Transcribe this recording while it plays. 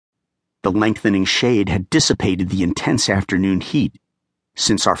The lengthening shade had dissipated the intense afternoon heat.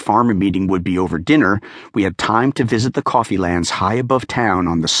 Since our farmer meeting would be over dinner, we had time to visit the coffee lands high above town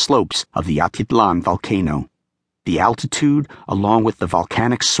on the slopes of the Atitlan volcano. The altitude, along with the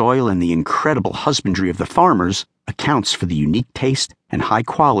volcanic soil and the incredible husbandry of the farmers, accounts for the unique taste and high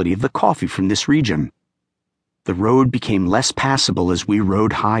quality of the coffee from this region. The road became less passable as we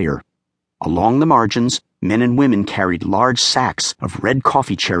rode higher. Along the margins, men and women carried large sacks of red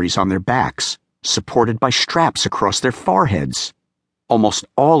coffee cherries on their backs, supported by straps across their foreheads. Almost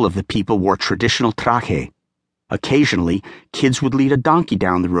all of the people wore traditional traje. Occasionally, kids would lead a donkey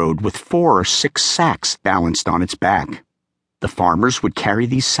down the road with 4 or 6 sacks balanced on its back. The farmers would carry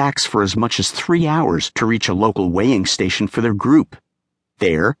these sacks for as much as 3 hours to reach a local weighing station for their group.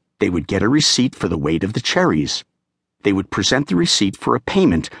 There, they would get a receipt for the weight of the cherries. They would present the receipt for a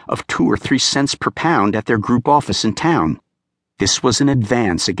payment of 2 or 3 cents per pound at their group office in town. This was an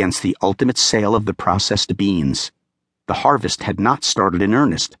advance against the ultimate sale of the processed beans. The harvest had not started in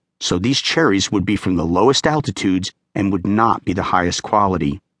earnest, so these cherries would be from the lowest altitudes and would not be the highest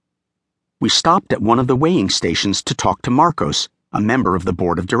quality. We stopped at one of the weighing stations to talk to Marcos, a member of the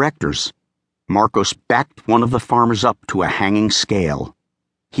board of directors. Marcos backed one of the farmers up to a hanging scale.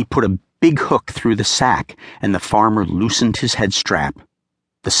 He put a big hook through the sack, and the farmer loosened his head strap.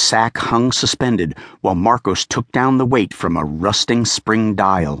 The sack hung suspended while Marcos took down the weight from a rusting spring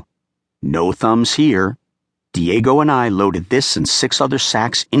dial. No thumbs here. Diego and I loaded this and 6 other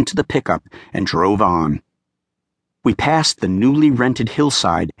sacks into the pickup and drove on. We passed the newly rented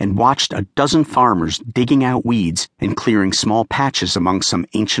hillside and watched a dozen farmers digging out weeds and clearing small patches among some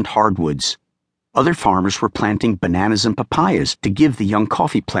ancient hardwoods. Other farmers were planting bananas and papayas to give the young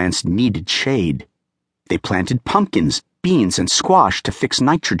coffee plants needed shade. They planted pumpkins, beans, and squash to fix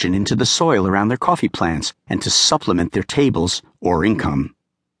nitrogen into the soil around their coffee plants and to supplement their tables or income.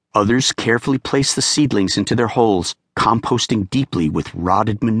 Others carefully placed the seedlings into their holes, composting deeply with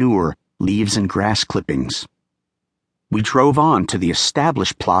rotted manure, leaves, and grass clippings. We drove on to the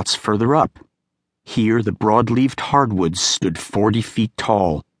established plots further up. Here the broad-leaved hardwoods stood 40 feet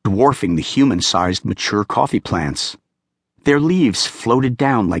tall, dwarfing the human-sized mature coffee plants. Their leaves floated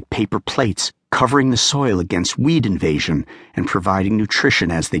down like paper plates, covering the soil against weed invasion and providing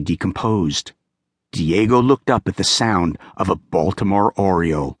nutrition as they decomposed. Diego looked up at the sound of a Baltimore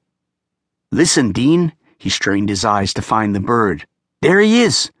oriole. "Listen, Dean," he strained his eyes to find the bird. "There he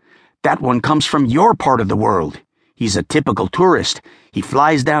is! That one comes from your part of the world. He's a typical tourist. He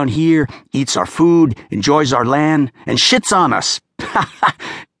flies down here, eats our food, enjoys our land, and shits on us."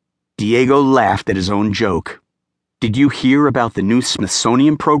 Diego laughed at his own joke. "Did you hear about the new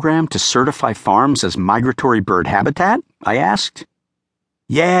Smithsonian program to certify farms as migratory bird habitat?" I asked.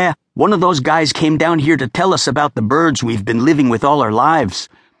 "Yeah, one of those guys came down here to tell us about the birds we've been living with all our lives.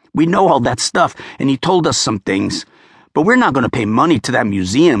 We know all that stuff, and he told us some things. But we're not going to pay money to that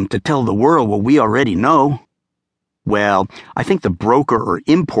museum to tell the world what we already know." "Well, I think the broker or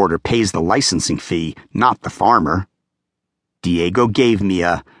importer pays the licensing fee, not the farmer." Diego gave me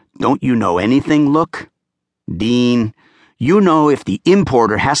a "don't you know anything" look. "Dean, you know if the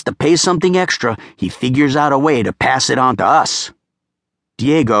importer has to pay something extra, he figures out a way to pass it on to us."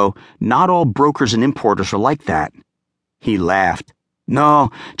 "Diego, not all brokers and importers are like that." He laughed.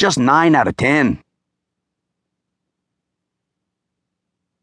 "No, just 9 out of 10.